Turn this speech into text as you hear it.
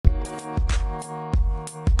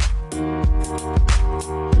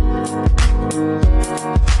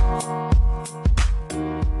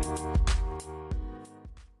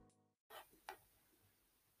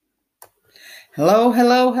Hello,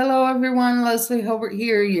 hello, hello, everyone. Leslie Hobart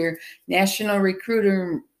here, your national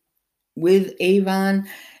recruiter with Avon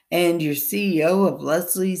and your CEO of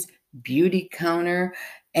Leslie's Beauty Counter.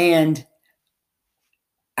 And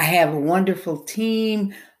I have a wonderful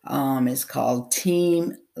team. It's called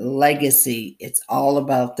Team Legacy. It's all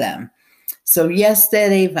about them. So, yes,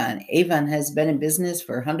 that Avon. Avon has been in business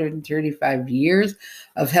for 135 years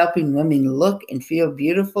of helping women look and feel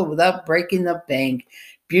beautiful without breaking the bank.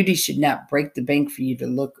 Beauty should not break the bank for you to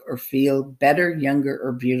look or feel better, younger,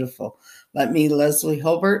 or beautiful. Let me, Leslie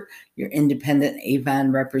Holbert, your independent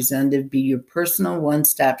Avon representative, be your personal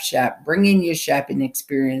one-stop shop, bringing your shopping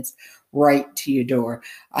experience right to your door.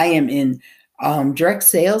 I am in direct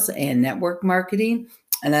sales and network marketing,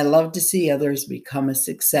 and I love to see others become a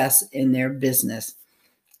success in their business.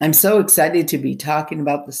 I'm so excited to be talking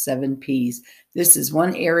about the 7Ps. This is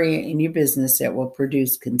one area in your business that will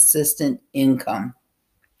produce consistent income.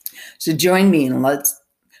 So join me and let's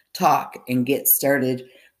talk and get started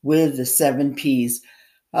with the 7Ps.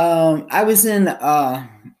 I was in a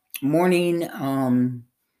morning,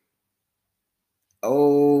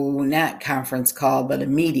 not conference call, but a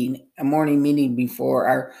morning meeting before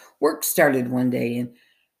our work started one day. And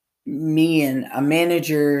me and a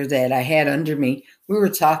manager that I had under me, we were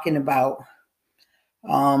talking about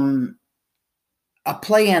a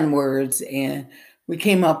play on words, and we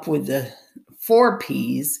came up with the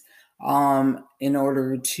 4Ps in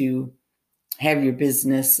order to have your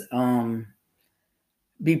business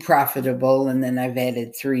be profitable. And then I've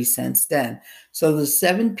added 3 since then. So the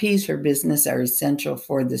 7Ps for business are essential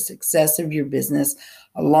for the success of your business,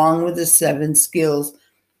 along with the 7 skills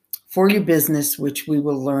for your business, which we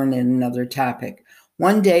will learn in another topic.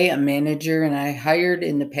 One day, a manager and I hired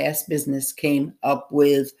in the past business came up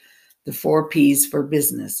with the 4Ps for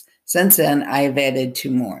business. Since then, I have added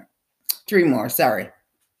 3 more.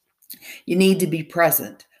 You need to be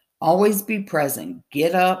present. Always be present.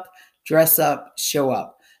 Get up, dress up, show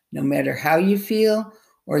up. No matter how you feel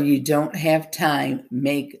or you don't have time,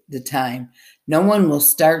 make the time. No one will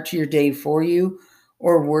start your day for you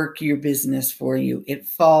or work your business for you. It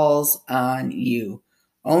falls on you.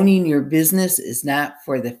 Owning your business is not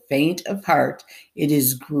for the faint of heart. It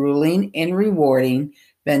is grueling and rewarding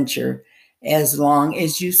venture as long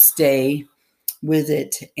as you stay with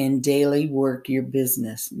it and daily work your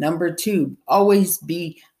business. Number 2, always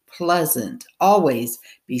be pleasant. Always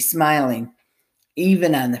be smiling.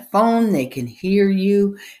 Even on the phone, they can hear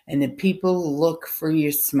you, and the people look for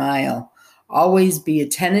your smile. Always be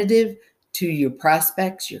attentive to your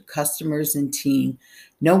prospects, your customers, and team.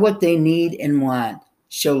 Know what they need and want.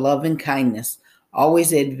 Show love and kindness.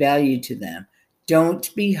 Always add value to them. Don't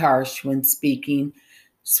be harsh when speaking,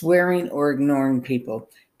 swearing, or ignoring people.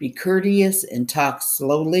 Be courteous and talk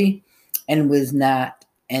slowly and with not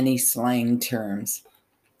any slang terms.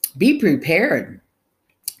 Be prepared.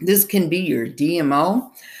 This can be your DMO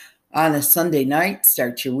on a Sunday night.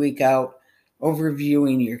 Start your week out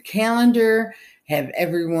overviewing your calendar. Have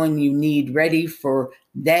everyone you need ready for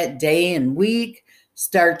that day and week.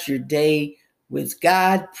 Start your day with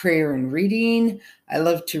God, prayer, and reading. I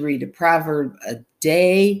love to read a proverb a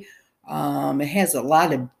day. It has a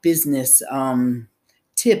lot of business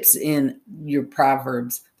tips in your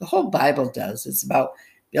Proverbs. The whole Bible does. It's about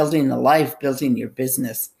building a life, building your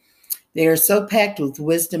business. They are so packed with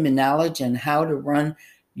wisdom and knowledge on how to run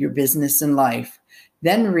your business and life.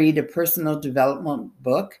 Then read a personal development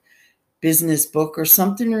book, business book, or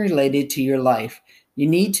something related to your life. You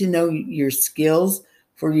need to know your skills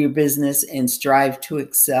for your business and strive to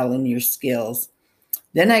excel in your skills.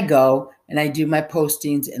 Then I go and I do my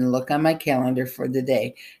postings and look on my calendar for the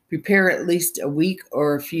day. Prepare at least a week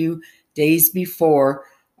or a few days before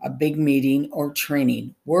a big meeting or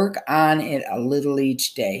training. Work on it a little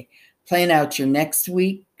each day. Plan out your next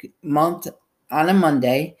week, month on a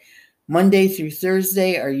Monday. Monday through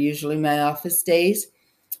Thursday are usually my office days.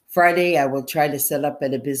 Friday, I will try to set up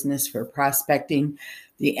at a business for prospecting.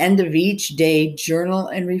 The end of each day, journal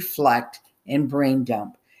and reflect and brain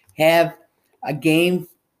dump. Have a game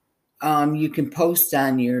you can post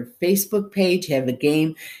on your Facebook page. Have a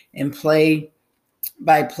game and play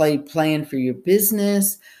by play plan for your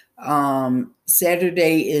business.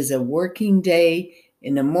 Saturday is a working day.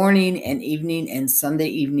 In the morning and evening and Sunday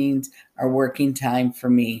evenings are working time for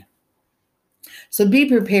me. So be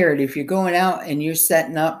prepared. If you're going out and you're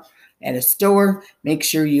setting up at a store, make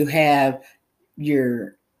sure you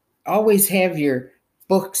always have your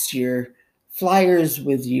books, your flyers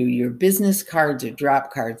with you, your business cards or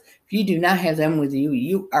drop cards. If you do not have them with you,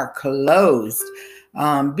 you are closed.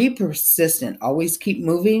 Be persistent. Always keep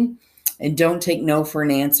moving and don't take no for an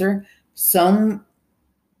answer. Some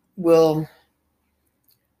will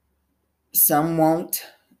some won't.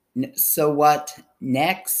 So what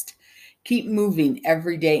next? Keep moving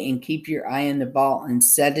every day and keep your eye on the ball and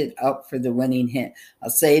set it up for the winning hit. I'll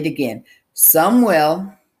say it again. Some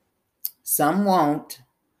will, some won't.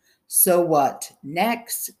 So what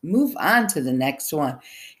next? Move on to the next one.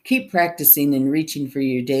 Keep practicing and reaching for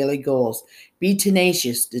your daily goals. Be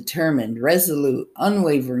tenacious, determined, resolute,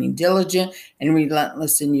 unwavering, diligent, and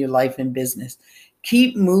relentless in your life and business.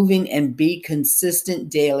 Keep moving and be consistent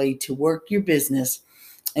daily to work your business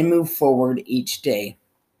and move forward each day.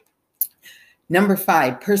 Number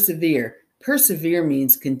 5, persevere. Persevere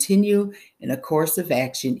means continue in a course of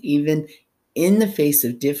action, even in the face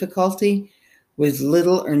of difficulty, with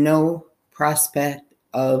little or no prospect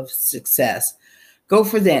of success. Go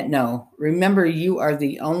for that no. Remember, you are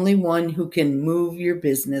the only one who can move your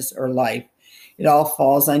business or life. It all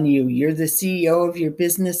falls on you. You're the CEO of your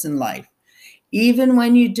business and life. Even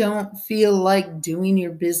when you don't feel like doing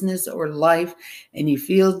your business or life and you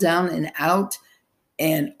feel down and out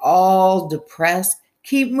and all depressed,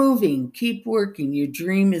 keep moving, keep working. Your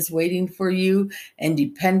dream is waiting for you and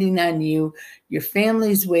depending on you. Your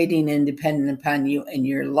family's waiting and dependent upon you, and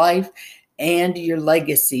your life and your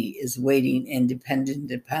legacy is waiting and dependent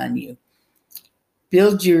upon you.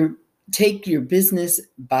 Take your business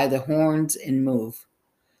by the horns and move.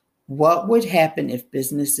 What would happen if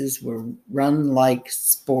businesses were run like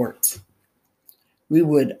sports? We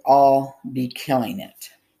would all be killing it.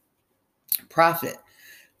 Profit.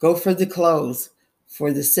 Go for the close,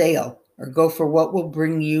 for the sale, or go for what will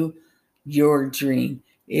bring you your dream.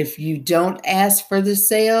 If you don't ask for the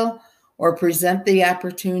sale or present the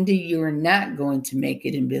opportunity, you are not going to make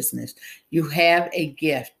it in business. You have a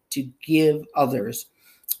gift to give others.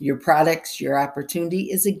 Your products, your opportunity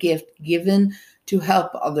is a gift given to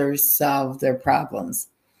help others solve their problems.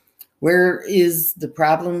 Where is the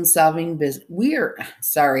problem-solving business? We are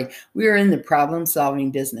in the problem-solving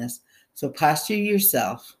business. So posture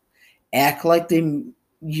yourself. Act like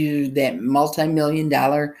that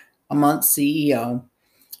multi-million-dollar a month CEO.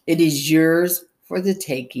 It is yours for the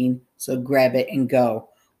taking, so grab it and go.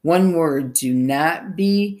 One word, do not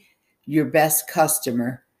be your best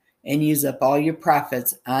customer and use up all your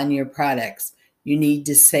profits on your products. You need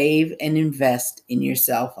to save and invest in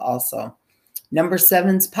yourself also. Number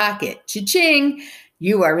 7's pocket. Cha-ching!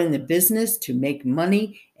 You are in the business to make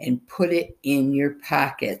money and put it in your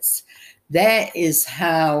pockets. That is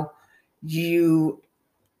how you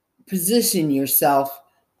position yourself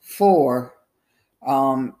for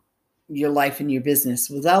your life and your business.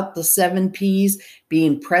 Without the 7 P's,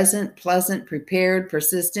 being present, pleasant, prepared,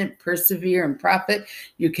 persistent, persevere, and profit,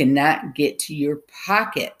 you cannot get to your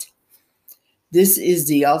pocket. This is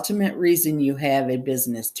the ultimate reason you have a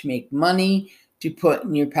business, to make money, to put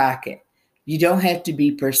in your pocket. You don't have to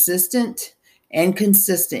be persistent and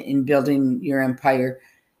consistent in building your empire.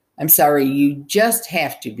 You just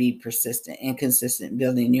have to be persistent and consistent in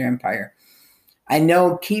building your empire. I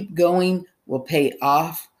know keep going will pay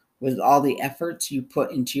off with all the efforts you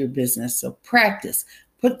put into your business. So practice.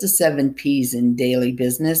 Put the 7 P's in daily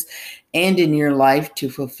business and in your life to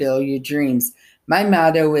fulfill your dreams. My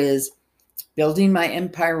motto is building my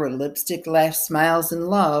empire with lipstick, laughs, smiles, and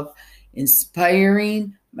love,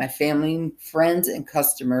 inspiring my family, friends, and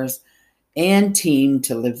customers and team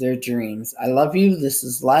to live their dreams. I love you. This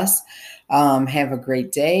is Les. Have a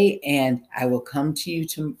great day, and I will come to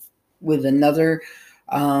you with another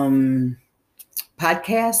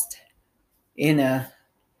podcast in a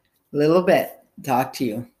little bit. Talk to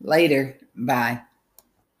you later. Bye.